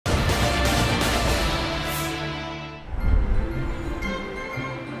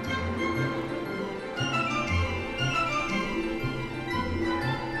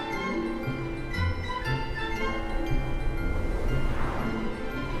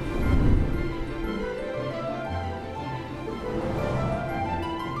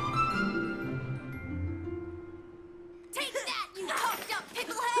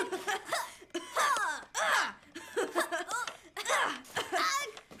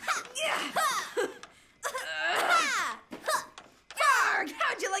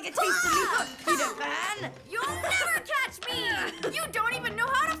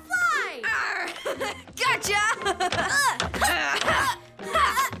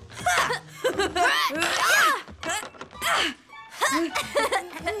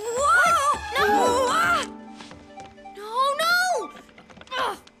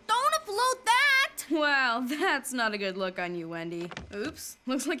That's not a good look on you, Wendy. Oops,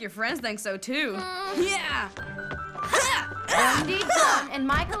 looks like your friends think so too. Yeah! Wendy, John, and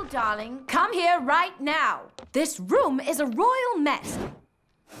Michael, darling, come here right now. This room is a royal mess.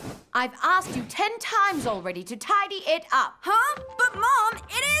 I've asked you 10 times already to tidy it up. Huh? But Mom,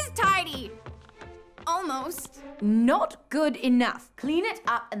 it is tidy! Almost. Not good enough. Clean it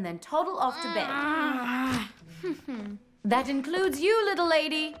up and then toddle off to bed. That includes you, little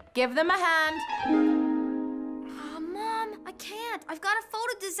lady. Give them a hand. Mom, I can't. I've got a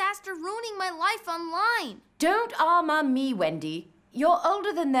photo disaster ruining my life online. Don't armor me, Wendy. You're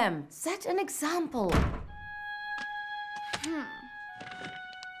older than them. Set an example.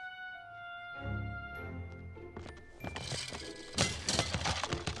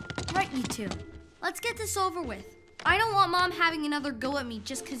 Right, you two. Let's get this over with. I don't want Mom having another go at me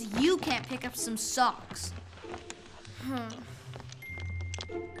just because you can't pick up some socks.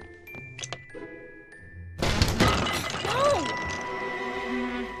 Oh!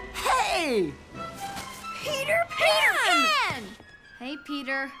 Hey! PeterPan! Hey,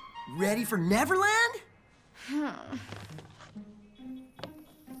 Peter. Ready for Neverland?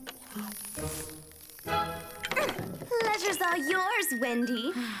 Pleasure's all yours,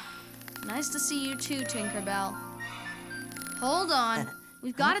 Wendy. Nice to see you too, Tinkerbell. Hold on.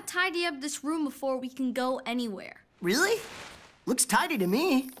 We've got to tidy up this room before we can go anywhere. Really? Looks tidy to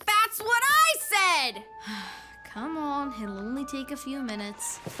me. That's what I said! Come on, it'll only take a few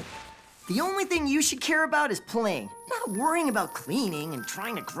minutes. The only thing you should care about is playing, not worrying about cleaning and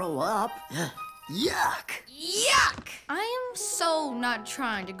trying to grow up. Yuck! Yuck! I am so not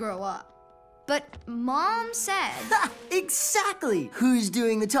trying to grow up. But Mom said... Ha! Exactly! Who's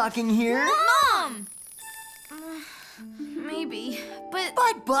doing the talking here? Mom! Maybe, but...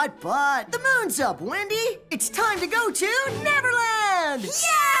 But, the moon's up, Wendy! It's time to go to Neverland!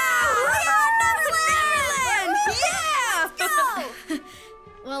 Yeah! Neverland! Yeah! Go!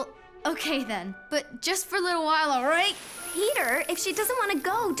 Well, okay then, but just for a little while, all right? Peter, if she doesn't want to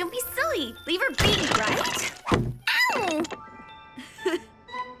go, don't be silly. Leave her be, right? Ow!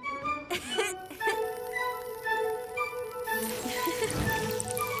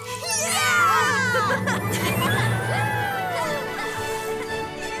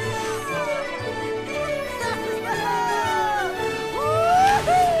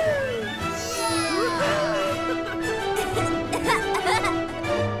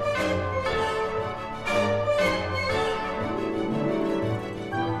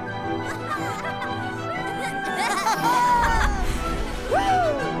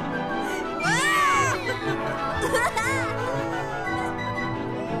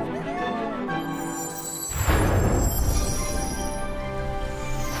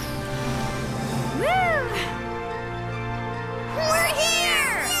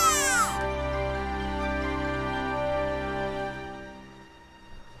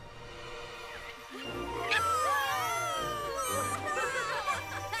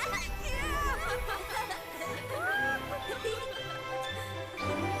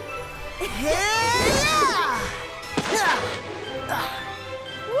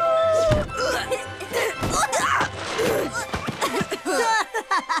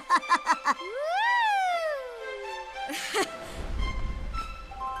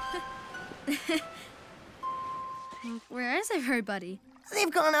 Where is everybody?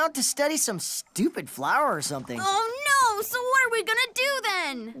 They've gone out to study some stupid flower or something. Oh no! So what are we gonna do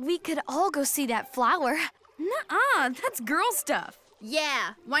then? We could all go see that flower. Nuh-uh, that's girl stuff.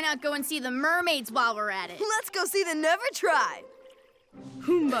 Yeah, why not go and see the mermaids while we're at it? Let's go see the Never Tribe.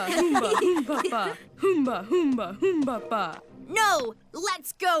 Hoomba, hoomba, hoomba, ba. Hoomba, hoomba, hoomba, ba. No!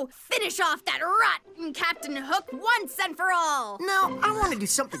 Let's go finish off that rotten Captain Hook once and for all! No, I want to do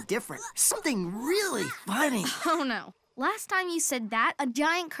something different. Something really funny. Oh no. Last time you said that, a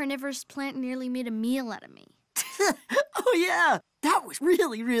giant carnivorous plant nearly made a meal out of me. Oh, yeah. That was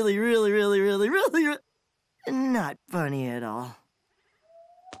really not funny at all.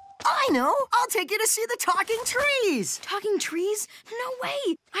 I know. I'll take you to see the talking trees. Talking trees? No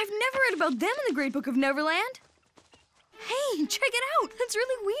way! I've never read about them in the Great Book of Neverland. Hey, check it out! That's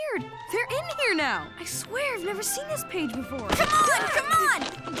really weird. They're in here now. I swear I've never seen this page before. Come on!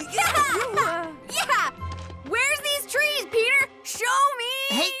 Yeah! Yeah! Where's these trees, Peter? Show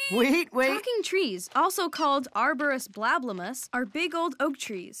me! Hey, wait. Talking trees, also called Arborus blablamus, are big old oak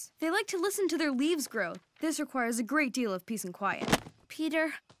trees. They like to listen to their leaves grow. This requires a great deal of peace and quiet.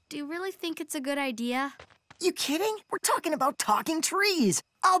 Peter, do you really think it's a good idea? You kidding? We're talking about talking trees.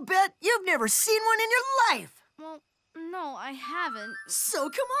 I'll bet you've never seen one in your life. Well, no, I haven't. So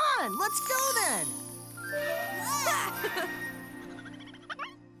come on, let's go then.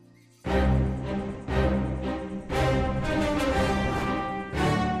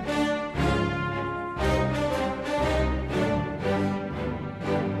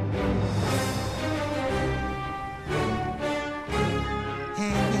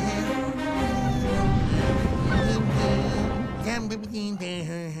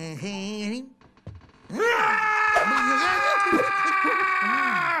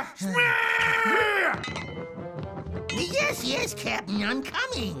 Yes, Captain, I'm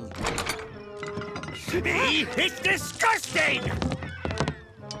coming. Smee, it's disgusting!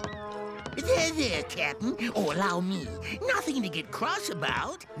 There, Captain. Oh, allow me. Nothing to get cross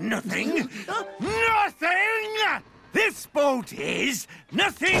about. Nothing? Nothing! This boat is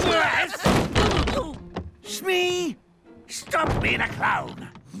nothing less... Smee, stop being a clown.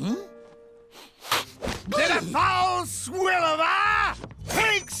 Than a foul swill of a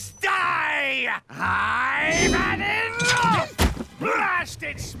pigsty! I've had enough! Blast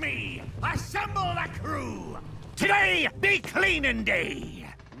it, Smee! Assemble the crew! Today be cleaning day!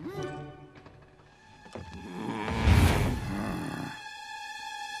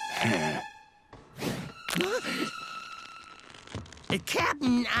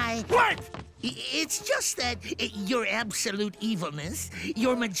 Captain, What? It's just that your absolute evilness,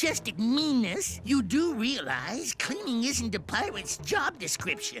 your majestic meanness, you do realize cleaning isn't a pirate's job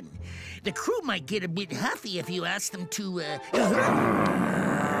description. The crew might get a bit huffy if you ask them to,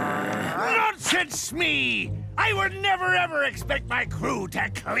 Nonsense, Smee! I would never ever expect my crew to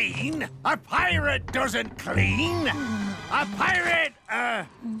clean. A pirate doesn't clean. A pirate,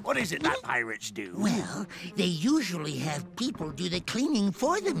 what is it that pirates do? Well, they usually have people do the cleaning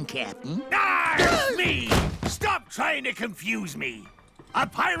for them, Captain. Smee! Stop trying to confuse me. A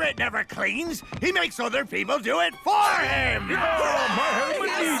pirate never cleans. He makes other people do it for him. My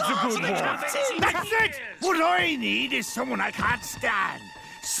helmet needs a good one. That's it! What I need is someone I can't stand.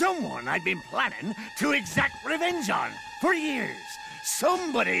 Someone I've been planning to exact revenge on for years.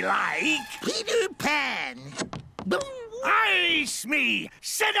 Somebody like... PeterPan! Aye, Smee!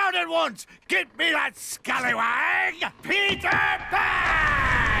 Sit down at once! Get me that scallywag!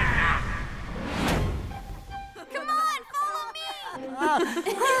 PeterPan! Come on, follow me!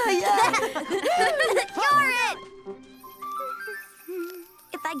 You're it!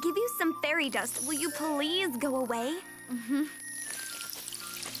 If I give you some fairy dust, will you please go away? Mm-hmm.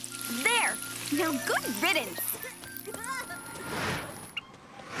 There! Now good riddance!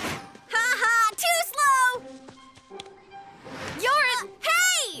 Ha-ha! Too slow! You're it!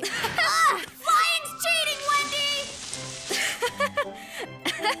 Hey! Flying's cheating, Wendy!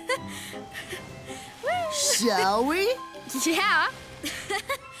 Shall we? Yeah.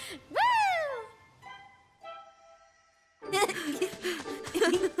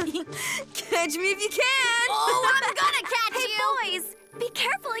 Catch me if you can! Oh, I'm gonna catch you! Hey, boys! Be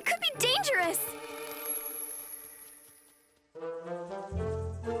careful, it could be dangerous!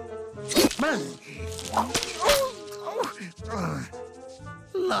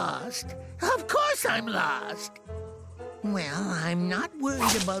 Lost? Of course I'm lost. Well, I'm not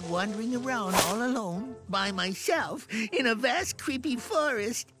worried about wandering around all alone, by myself, in a vast, creepy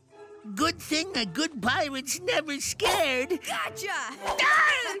forest. Good thing a good pirate's never scared. Gotcha!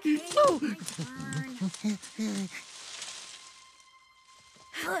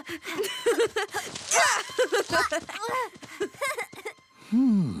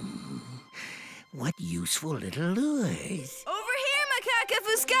 What useful little lures. Over here, macaca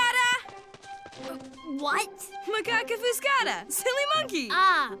fuscata! What? Macaca fuscata! Silly monkey!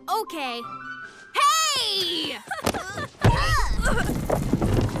 Ah, okay. Hey!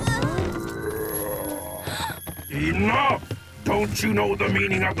 Enough! Don't you know the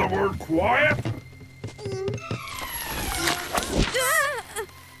meaning of the word quiet?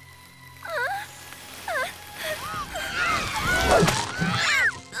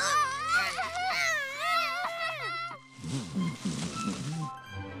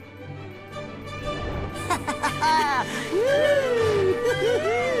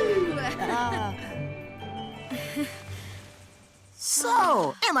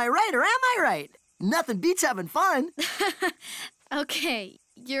 So, am I right or am I right? Nothing beats having fun. Okay,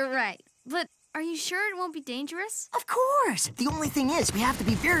 you're right. But are you sure it won't be dangerous? Of course. The only thing is, we have to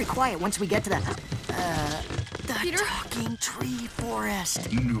be very quiet once we get to the Peter? talking tree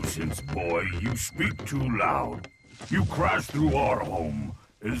forest. Nuisance boy, you speak too loud. You crashed through our home.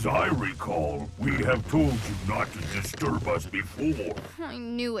 As I recall, we have told you not to disturb us before. I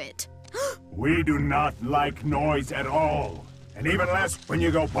knew it. We do not like noise at all. And even less when you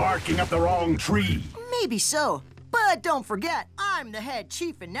go barking up the wrong tree. Maybe so, but don't forget, I'm the head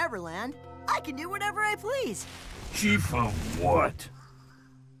chief in Neverland. I can do whatever I please. Chief of what?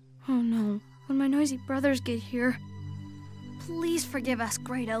 Oh no, when my noisy brothers get here. Please forgive us,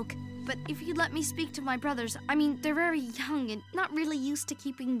 Great Oak. But if you'd let me speak to my brothers, I mean, they're very young and not really used to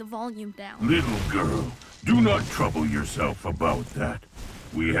keeping the volume down. Little girl, do not trouble yourself about that.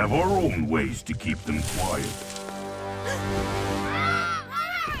 We have our own ways to keep them quiet.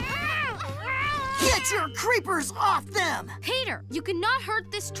 Get your creepers off them! Peter, you cannot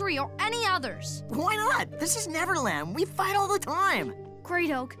hurt this tree or any others. Why not? This is Neverland. We fight all the time. Great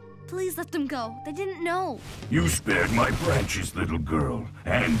Oak, please let them go. They didn't know. You spared my branches, little girl,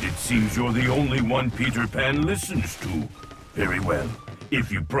 and it seems you're the only one Peter Pan listens to. Very well.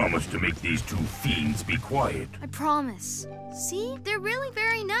 If you promise to make these two fiends be quiet. I promise. See? They're really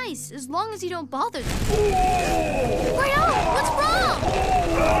very nice, as long as you don't bother them. Great Oak, what's wrong?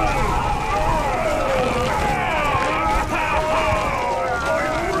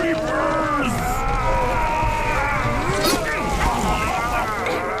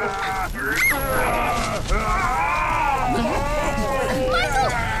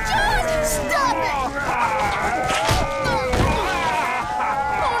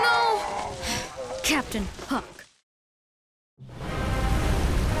 Captain Hook.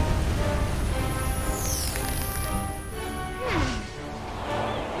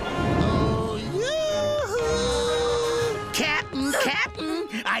 Oh, yoo-hoo! Captain,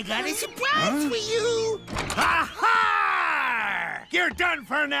 I got a surprise for you. Ha-ha! You're done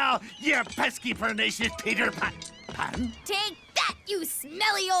for now, you pesky pernicious Peter Pan. Take that, you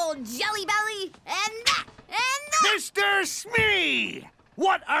smelly old jelly belly! And that! And that! Mr. Smee!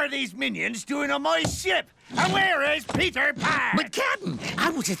 What are these minions doing on my ship? And where is Peter Pan? But, Captain, I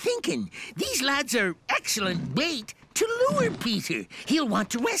was a-thinking, these lads are excellent bait to lure Peter. He'll want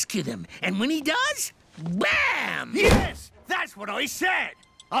to rescue them, and when he does, bam! Yes, that's what I said.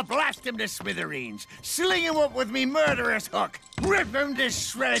 I'll blast him to smithereens, sling him up with me murderous hook, rip him to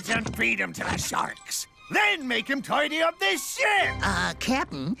shreds and feed him to the sharks. Then make him tidy up this ship!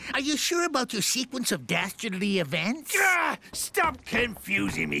 Captain, are you sure about your sequence of dastardly events? Stop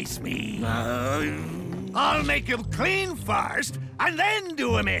confusing me, Smee. I'll make him clean first, and then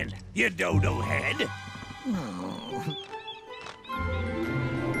do him in, you dodo head.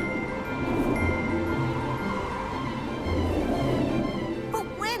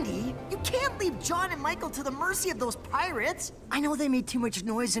 But Wendy, you can't leave John and Michael to the mercy of those pirates. I know they made too much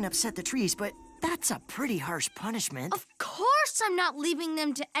noise and upset the trees, but that's a pretty harsh punishment. Of course I'm not leaving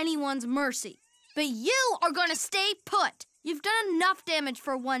them to anyone's mercy. But you are gonna stay put. You've done enough damage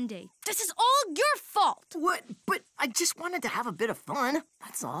for one day. This is all your fault. What? But I just wanted to have a bit of fun,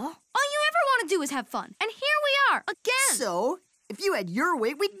 that's all. All you ever want to do is have fun. And here we are, again. So, if you had your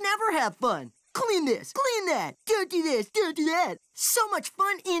way, we'd never have fun. Clean this, clean that, don't do this, don't do that. So much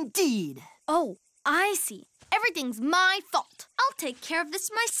fun indeed. Oh, I see. Everything's my fault. I'll take care of this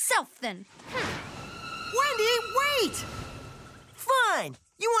myself then. Wendy, wait! Fine.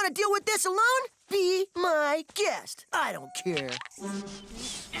 You want to deal with this alone? Be my guest. I don't care.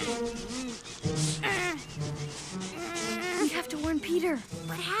 We have to warn Peter.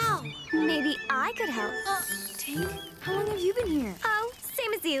 But how? Maybe I could help. Tate, how long have you been here? Oh,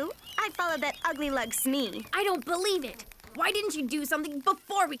 same as you. I followed that ugly lug Smee. I don't believe it. Why didn't you do something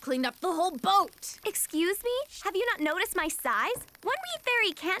before we cleaned up the whole boat? Excuse me? Have you not noticed my size? One wee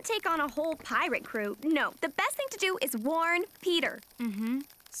fairy can't take on a whole pirate crew. No, the best thing to do is warn Peter.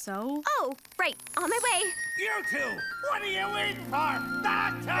 So? Oh, right. On my way. You two, what are you waiting for?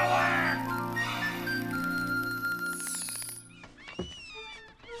 Back to work!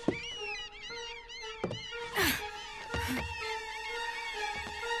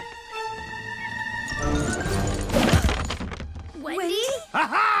 Wendy?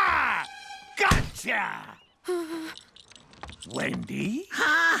 Ha-ha! Gotcha! Wendy?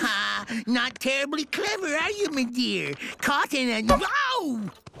 Ha-ha! Not terribly clever, are you, my dear? Caught in a... Ow!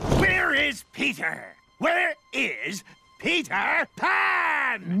 Where is Peter? Where is Peter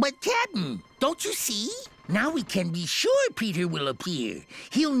Pan? But, Captain, don't you see? Now we can be sure Peter will appear.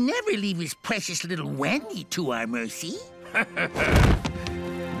 He'll never leave his precious little Wendy to our mercy.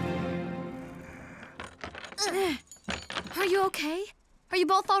 Are you okay? Are you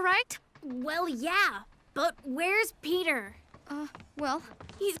both all right? Well, yeah. But where's Peter? Well,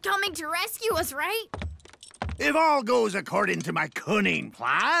 He's coming to rescue us, right? If all goes according to my cunning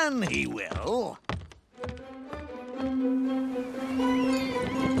plan, he will.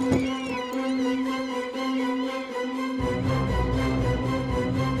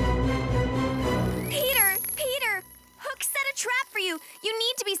 Peter! Hook set a trap for you. You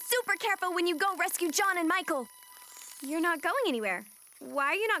need to be super careful when you go rescue John and Michael. You're not going anywhere. Why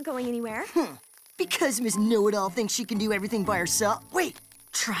are you not going anywhere? Because Miss Know-It-All thinks she can do everything by herself. Wait,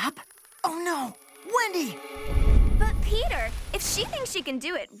 trap? Oh no, Wendy! But Peter, if she thinks she can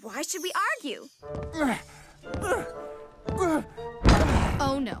do it, why should we argue?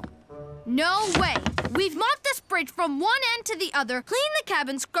 oh no. No way. We've mopped this bridge from one end to the other, cleaned the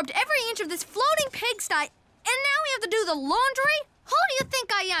cabin, scrubbed every inch of this floating pigsty, and now we have to do the laundry? Who do you think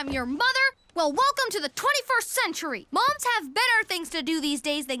I am, your mother? Well, welcome to the 21st century. Moms have better things to do these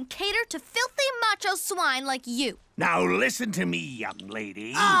days than cater to filthy macho swine like you. Now listen to me, young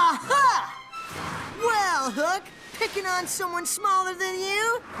lady. Aha! Well, Hook, picking on someone smaller than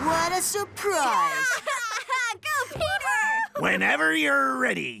you? What a surprise! Go, Peter! Whenever you're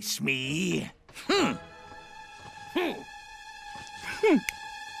ready, Smee. Is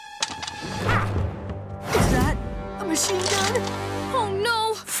that a machine gun? Oh,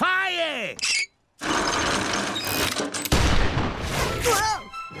 no! Fire! Whoa!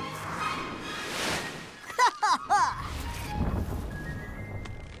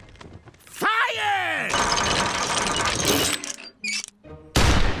 Fire!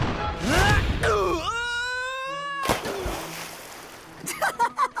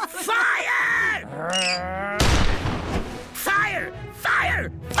 Fire! Fire! Fire!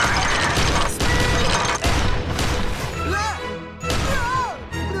 Fire!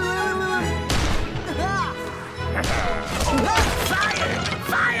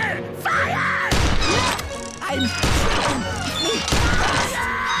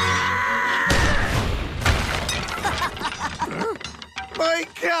 My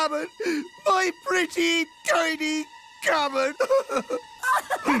cabin! My pretty, tiny cabin!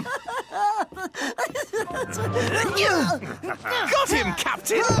 Got him,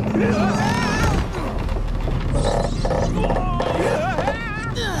 Captain!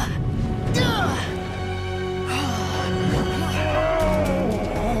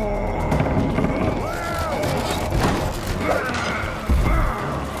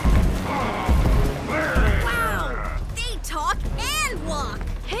 Wow! They talk and walk!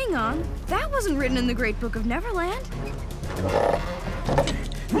 Hang on. That wasn't written in the Great Book of Neverland.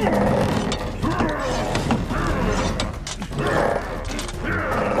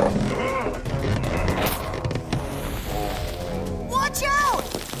 Watch out!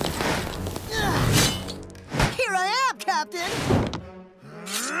 Here I am, Captain!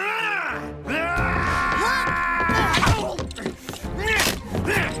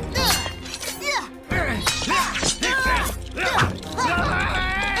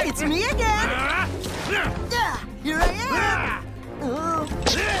 It's me again! Here I am! Oh,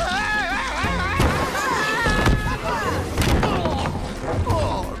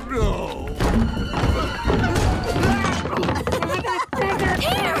 no!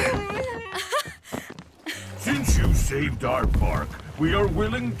 Since you saved our park, we are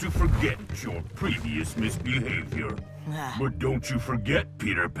willing to forget your previous misbehavior. But don't you forget,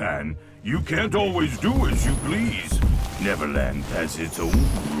 Peter Pan, you can't always do as you please. Neverland has its own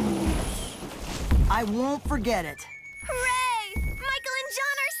rules. I won't forget it. Hooray! Michael and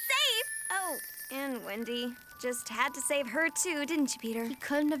John are safe! Oh, and Wendy. Just had to save her too, didn't you, Peter? He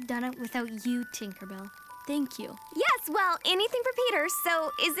couldn't have done it without you, Tinkerbell. Thank you. Yes, well, anything for Peter,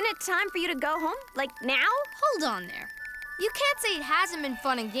 so isn't it time for you to go home? Like, now? Hold on there. You can't say it hasn't been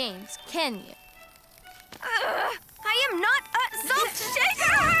fun and games, can you? I am not a salt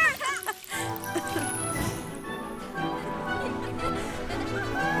shaker!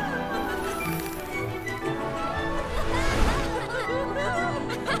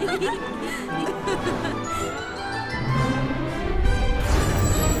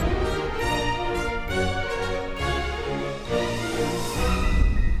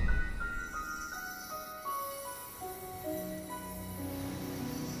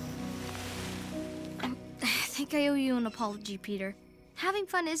 I think I owe you an apology, Peter. Having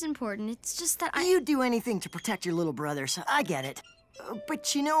fun is important. It's just that You'd do anything to protect your little brothers. I get it.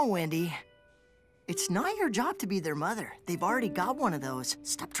 But you know, Wendy, it's not your job to be their mother. They've already got one of those.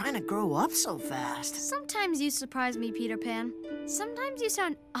 Stop trying to grow up so fast. Sometimes you surprise me, Peter Pan. Sometimes you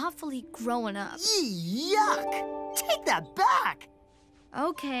sound awfully growing up. Yuck! Take that back!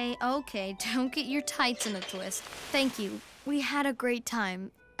 Okay, don't get your tights in a twist. Thank you. We had a great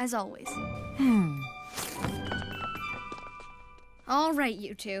time, as always. All right,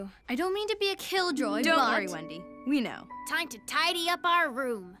 you two. I don't mean to be a killjoy, Don't but... worry, Wendy. We know. Time to tidy up our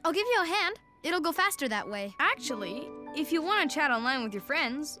room. I'll give you a hand. It'll go faster that way. Actually, if you want to chat online with your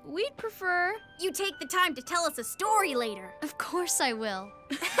friends, we'd prefer... You take the time to tell us a story later. Of course I will.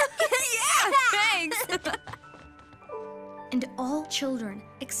 Yeah, thanks! And all children,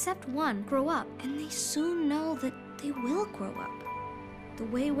 except one, grow up, and they soon know that they will grow up. The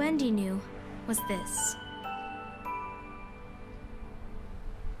way Wendy knew was this.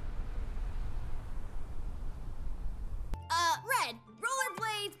 Red,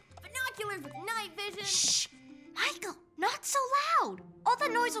 rollerblades, binoculars with night vision. Shh! Michael, not so loud! All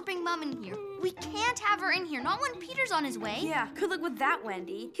that noise will bring Mom in here. We can't have her in here, not when Peter's on his way. Yeah, good luck with that,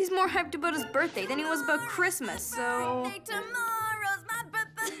 Wendy. He's more hyped about his birthday than he was about Christmas, so... Tomorrow's my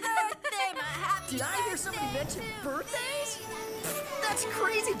birthday. My Did I hear somebody mention birthdays? That's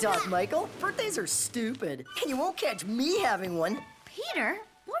crazy talk, Michael. Birthdays are stupid. And you won't catch me having one. Peter,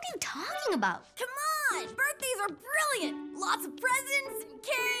 what are you talking about? Come on! Birthdays are brilliant! Lots of presents and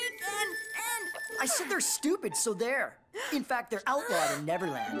cake and... I said they're stupid, so there. In fact, they're outlawed in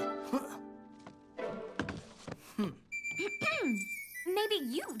Neverland. Maybe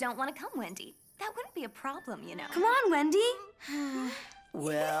you don't want to come, Wendy. That wouldn't be a problem, you know. Come on, Wendy.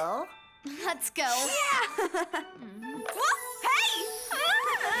 Well... Let's go. Yeah! Whoa! Hey!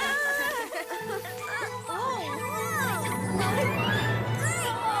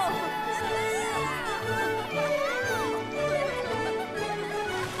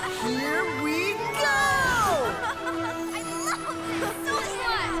 Here we go! I love this so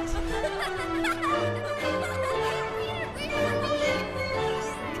much!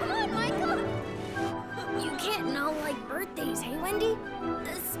 Come on, Michael! You can't not like birthdays, hey, Wendy?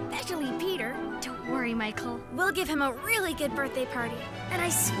 Especially Peter. Don't worry, Michael. We'll give him a really good birthday party. And I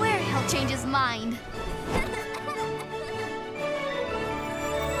swear he'll change his mind.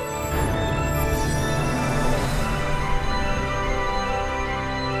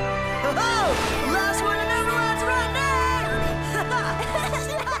 Oh, last one in Neverland's right now!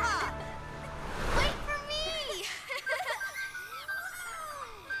 Wait for me!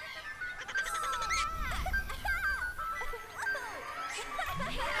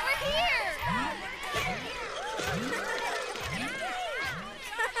 We're here!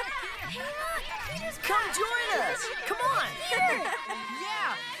 Come join us! Come on!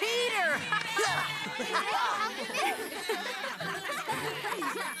 Yeah, Peter!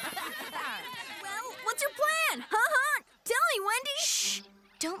 Well, what's your plan? Huh? Tell me, Wendy! Shh!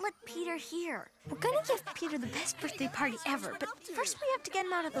 Don't let Peter hear. We're gonna give Peter the best birthday party ever, but first we have to get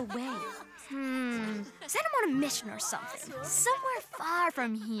him out of the way. Send him on a mission or something. Somewhere far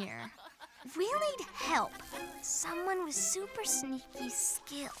from here. We'll need help. Someone with super sneaky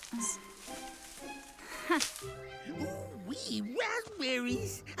skills. Ooh-wee,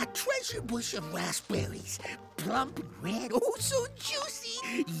 raspberries. A treasure bush of raspberries. Plump and red. Oh, so juicy.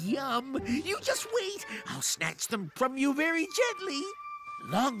 Yum. You just wait. I'll snatch them from you very gently.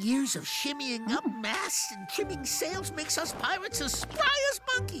 Long years of shimmying up masts and trimming sails makes us pirates as spry as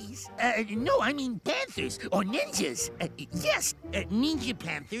monkeys. No, I mean panthers or ninjas. Yes, ninja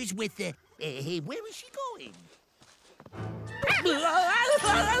panthers with hey, where is she going? Wow,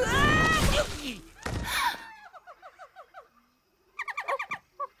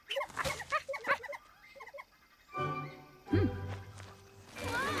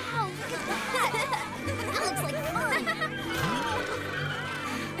 look at that! That looks like fun!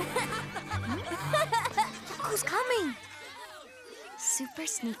 Look who's coming! Super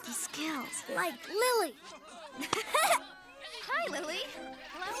sneaky skills. Like Lily. Hi, Lily.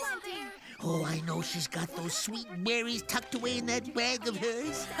 Hello, Wendy. Oh, I know she's got those sweet berries tucked away in that bag of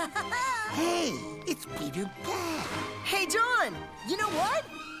hers. Hey, it's Peter Pan. Hey, John! You know what?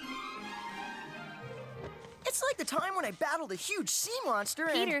 It's like the time when I battled a huge sea monster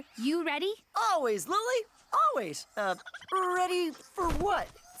and... Peter, you ready? Always, Lily. Always. Ready for what?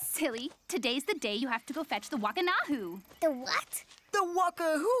 Silly, today's the day you have to go fetch the Wakanahu. The what? The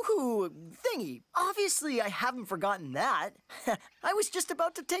waka-hoo-hoo thingy. Obviously, I haven't forgotten that. I was just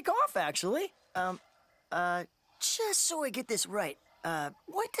about to take off, actually. Just so I get this right,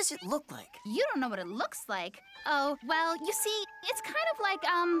 what does it look like? You don't know what it looks like. Oh, well, you see, it's kind of like,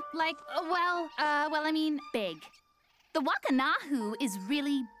 big. The Wakanahu is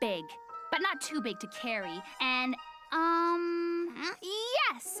really big, but not too big to carry. And,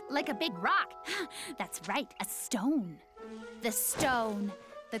 yes, like a big rock. That's right, a stone. The stone,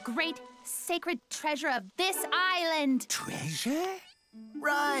 the great sacred treasure of this island. Treasure?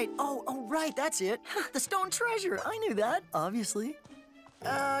 Right. Oh, right, that's it. The stone treasure. I knew that, obviously.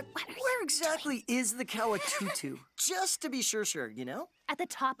 Where exactly is the Kawatutu? Just to be sure, you know? At the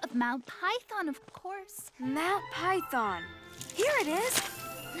top of Mount Python, of course. Mount Python. Here it is.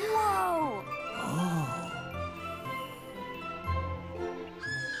 Whoa! Oh.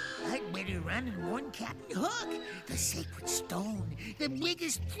 I'd better run and warn Captain Hook. The sacred stone, the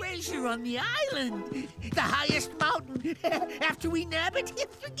biggest treasure on the island. The highest mountain. After we nab it,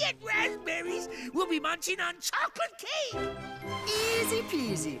 forget raspberries. We'll be munching on chocolate cake. Easy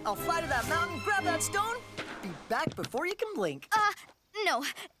peasy. I'll fly to that mountain, grab that stone, be back before you can blink. No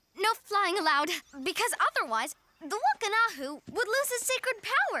flying allowed, because otherwise the Wakanahu would lose its sacred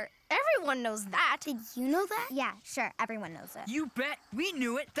power. Everyone knows that. Did you know that? Yeah, sure, everyone knows it. You bet. We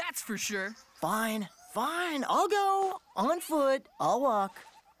knew it, that's for sure. Fine. I'll go. On foot. I'll walk.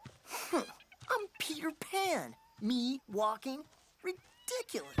 I'm Peter Pan. Me walking?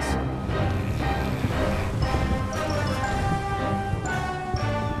 Ridiculous.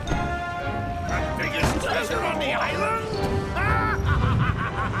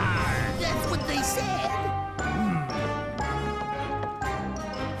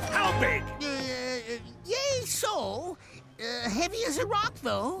 big. Yay, so. Heavy as a rock,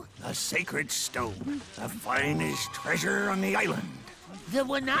 though. The sacred stone, the finest treasure on the island. The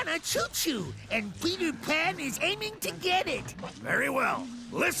Wanana Choo-Choo, and Peter Pan is aiming to get it. Very well.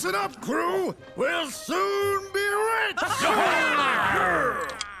 Listen up, crew. We'll soon be rich.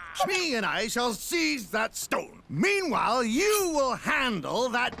 Smee and I shall seize that stone. Meanwhile, you will handle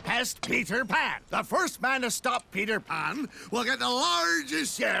that pest Peter Pan. The first man to stop Peter Pan will get the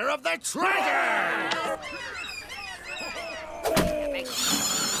largest share of the treasure.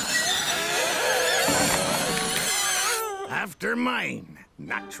 After mine,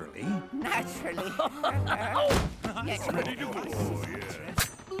 naturally. Naturally. Ready to go.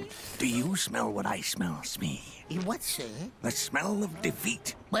 Do you smell what I smell, Smee? What, sir? The smell of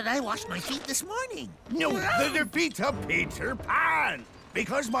defeat. But I washed my feet this morning. No, the defeat of Peter Pan.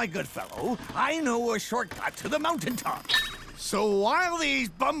 Because, my good fellow, I know a shortcut to the mountaintop. So while these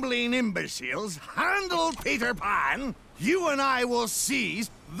bumbling imbeciles handle Peter Pan, you and I will seize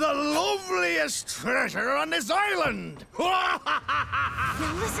the loveliest treasure on this island. Now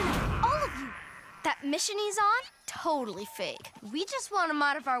listen, all of you. That mission he's on, totally fake. We just want him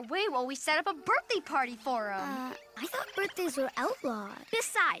out of our way while we set up a birthday party for him. I thought birthdays were outlawed.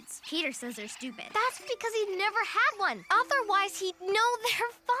 Besides, Peter says they're stupid. That's because he never had one. Otherwise, he'd know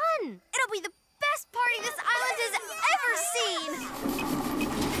they're fun. It'll be the best party this island has ever seen.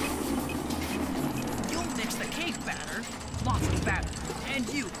 You'll mix the cake batter, lots of batter. And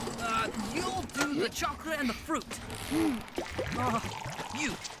you'll do the chocolate and the fruit.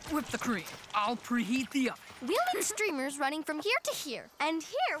 You whip the cream. I'll preheat the oven. We'll need streamers running from here to here. And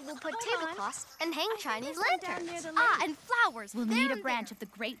here we'll put tablecloths and hang Chinese lanterns. And flowers. We'll need a branch of the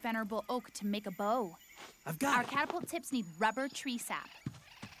great venerable oak to make a bow. I've got Our it. catapult tips need rubber tree sap.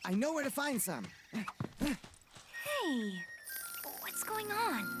 I know where to find some. Hey, what's going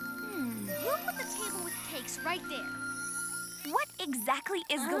on? We'll put the table with cakes right there. What exactly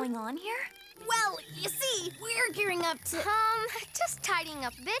is going on here? Well, you see, we're gearing up to, just tidying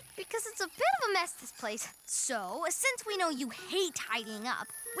up a bit because it's a bit of a mess, this place. So, since we know you hate tidying up,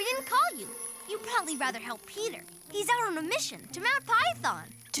 we didn't call you. You'd probably rather help Peter. He's out on a mission to Mount Python.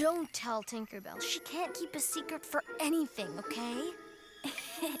 Don't tell Tinkerbell. She can't keep a secret for anything, okay?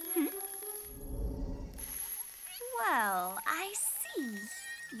 Well, I see.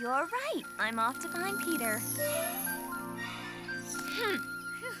 You're right. I'm off to find Peter.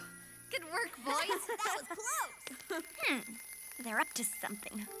 Good work, boys. That was close. They're up to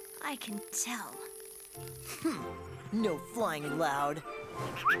something. I can tell. No flying loud.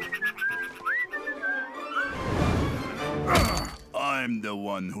 I'm the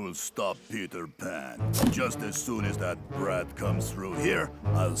one who'll stop Peter Pan. Just as soon as that brat comes through here,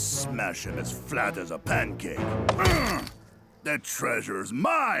 I'll smash him as flat as a pancake. The treasure's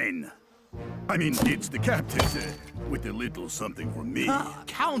mine! I mean, it's the captain's, with a little something for me.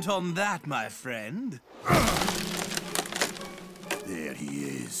 Count on that, my friend. There he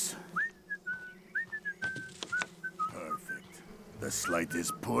is. Perfect. The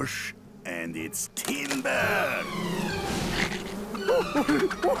slightest push, and it's timber!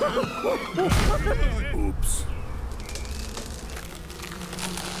 Oops.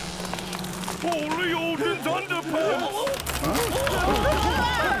 Holy Odin's underpants!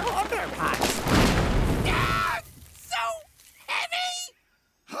 Underpants? So heavy!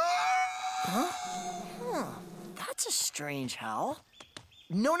 That's a strange howl.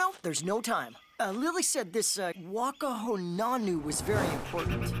 No, there's no time. Lily said this Wakahonanu was very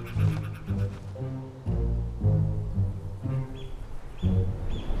important.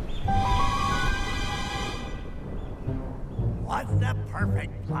 What a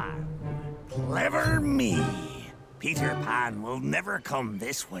perfect plan. Clever me. Peter Pan will never come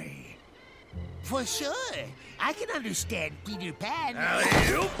this way. For sure. I can understand Peter Pan.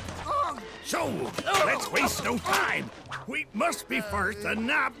 So, let's waste no time. We must be first to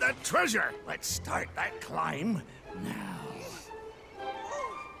nab that treasure. Let's start that climb now.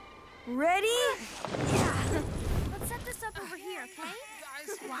 Ready? Let's set this up over here, okay?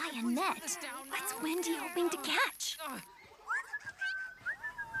 Why a net? What's Wendy hoping to catch?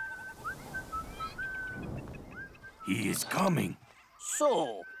 He is coming.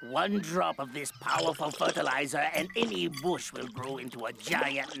 So, one drop of this powerful fertilizer and any bush will grow into a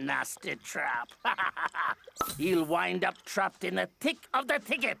giant nasty trap. He'll wind up trapped in the thick of the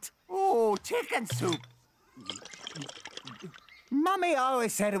thicket. Oh, chicken soup. Mummy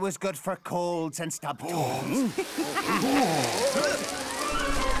always said it was good for colds and stubbed toes.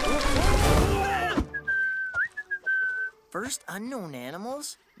 First unknown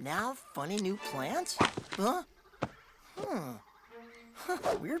animals, now funny new plants? Huh?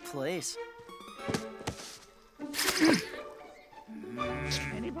 Weird place.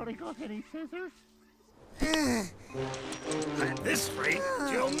 Anybody got any scissors? At this rate,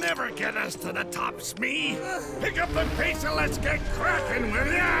 you'll never get us to the top, Smee. Pick up the pace and let's get cracking,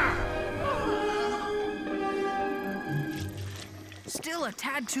 will ya? Still a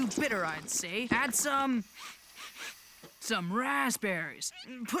tad too bitter, I'd say. Add some raspberries.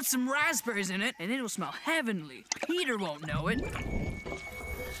 Put some raspberries in it, and it'll smell heavenly. Peter won't know it.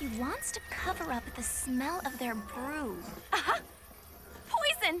 He wants to cover up the smell of their brew.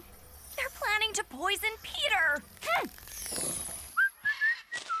 Poison! They're planning to poison Peter!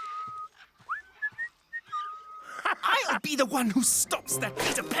 I'll be the one who stops that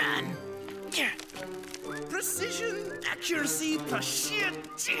PeterPan! Precision, accuracy, plus sheer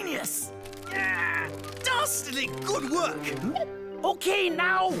genius! Dastardly good work! Okay,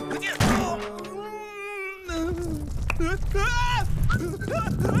 now!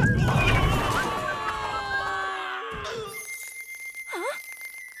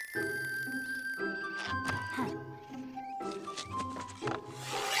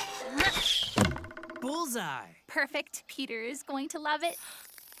 Bullseye. Perfect. Peter is going to love it.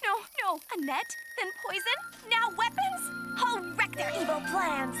 No. A net, then poison, now weapons? I'll wreck their evil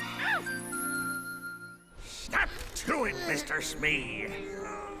plans. Step to it, Mr. Smee.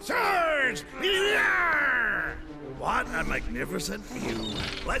 Surge! Yeah! What a magnificent view.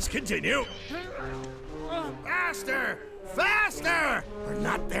 Let's continue. Faster! Faster! We're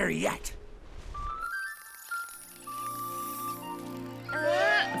not there yet.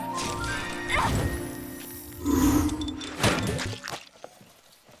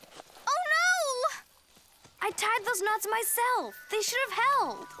 I tied those knots myself. They should have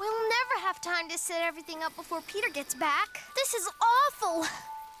held. We'll never have time to set everything up before Peter gets back. This is awful.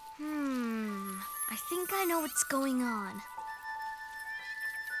 I think I know what's going on.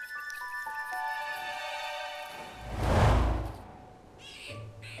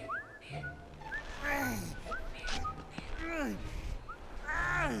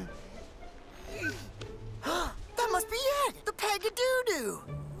 That must be it! The Peg-a-doo-doo!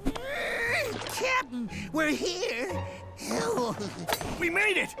 Captain, we're here. Oh. We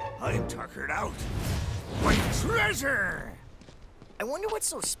made it! I'm tuckered out. My treasure! I wonder what's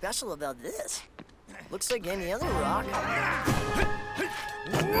so special about this. Looks like any other rock.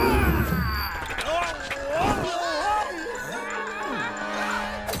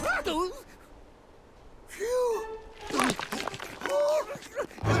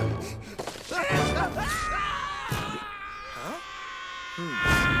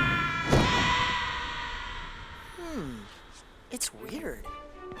 It's weird.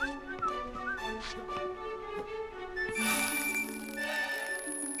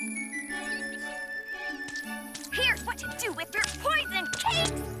 Here's what to do with your poison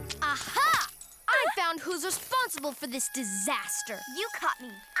cakes! Aha! I found who's responsible for this disaster. You caught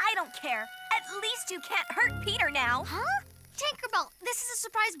me. I don't care. At least you can't hurt Peter now. Huh? Tinkerbell, this is a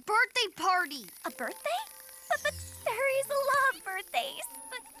surprise birthday party. A birthday? But fairies love birthdays.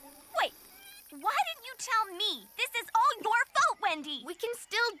 But wait, why didn't you tell me? This is all your fault, Wendy. We can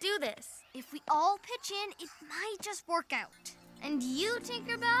still do this. If we all pitch in, it might just work out. And you,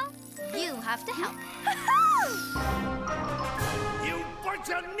 Tinkerbell, you have to help. You bunch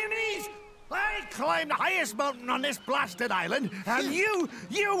of ninnies! I climbed the highest mountain on this blasted island, and you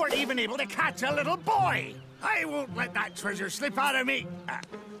weren't even able to catch a little boy! I won't let that treasure slip out of me.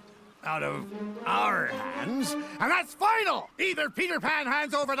 Out of our hands. And that's final! Either Peter Pan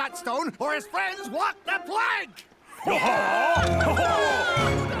hands over that stone, or his friends walk the plank!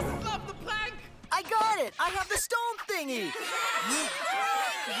 I got it! I have the stone thingy!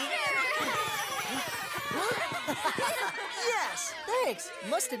 Yes! Thanks!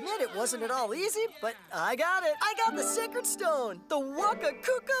 Must admit it wasn't at all easy, but I got it! I got the sacred stone! The Waka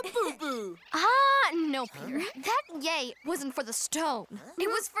Kuka Boo Boo! No, Peter. That yay wasn't for the stone. It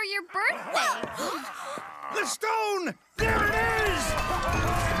was for your birthday. The stone! There it is!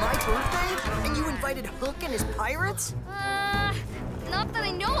 My birthday? And you invited Hook and his pirates? Not that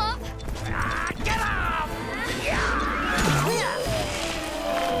I know of. Get off!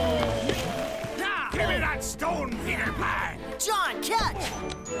 Give me that stone, Peter Pan! John, catch!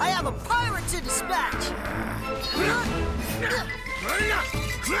 I have a pirate to dispatch!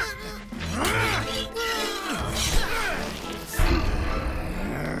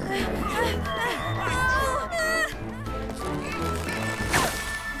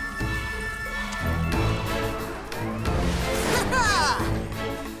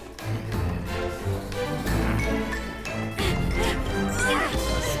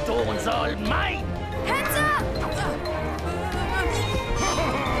 Stone's all mine! Heads up!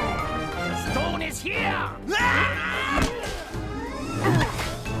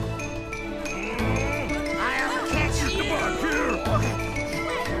 I'll catch you. Back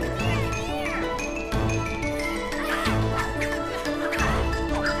here!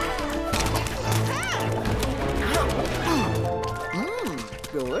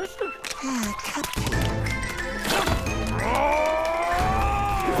 Delicious.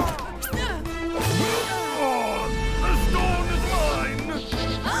 The stone is mine!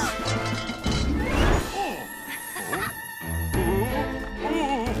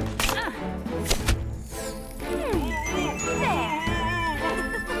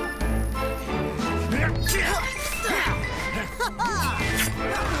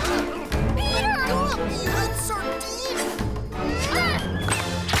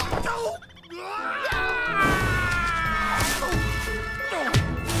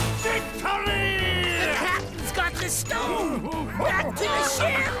 The captain's got the stone! Back to the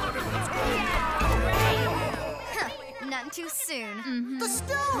ship! None too soon. The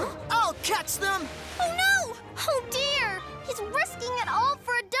stone! I'll catch them! Oh no! Oh dear! He's risking it all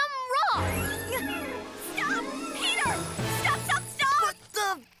for a dumb rock! Stop! Peter! Stop, stop, stop! But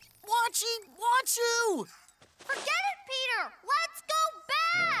the... Watchu! Forget it, Peter! Let's go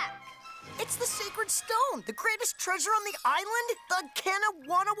back! It's the sacred stone, the greatest treasure on the island, the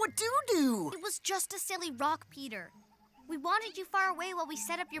Kana-wana-wa-doo-doo. It was just a silly rock, Peter. We wanted you far away while we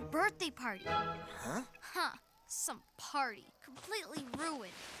set up your birthday party. Huh? Huh. Some party. Completely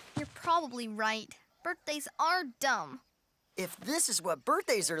ruined. You're probably right. Birthdays are dumb. If this is what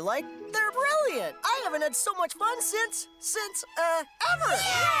birthdays are like, they're brilliant. I haven't had so much fun since, ever.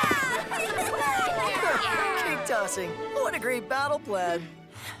 Cake tossing. What a great battle plan.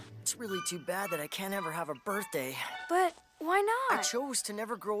 It's really too bad that I can't ever have a birthday. But why I not? chose to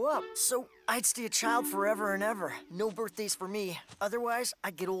never grow up, so I'd stay a child forever and ever. No birthdays for me. Otherwise,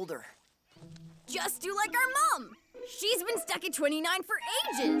 I'd get older. Just do like our mom. She's been stuck at 29 for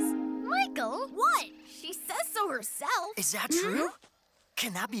ages. Michael? What? She says so herself. Is that true?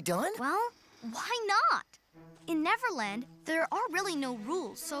 Can that be done? Well, why not? In Neverland, there are really no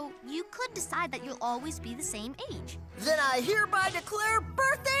rules, so you could decide that you'll always be the same age. Then I hereby declare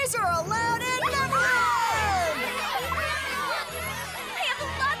birthdays are allowed in Neverland! I have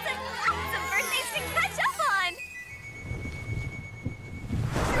lots of birthdays to catch up on.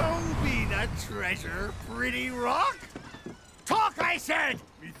 Show me the treasure, pretty rock. Talk, I said!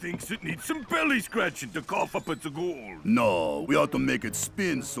 Methinks it needs some belly scratching to cough up at the gold. No, we ought to make it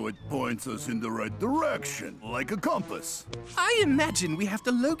spin so it points us in the right direction, like a compass. I imagine we have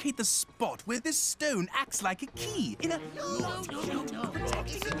to locate the spot where this stone acts like a key in a...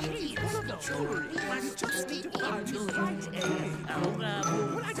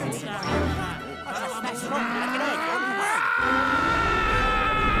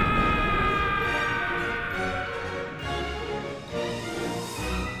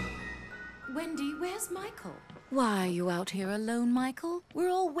 Wendy, where's Michael? Why are you out here alone, Michael? We're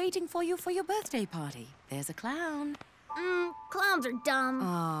all waiting for you for your birthday party. There's a clown. Clowns are dumb.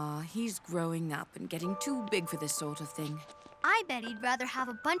 Ah, he's growing up and getting too big for this sort of thing. I bet he'd rather have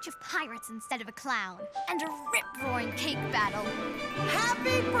a bunch of pirates instead of a clown. And a rip-roaring cake battle.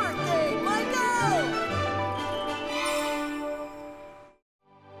 Happy birthday, Michael!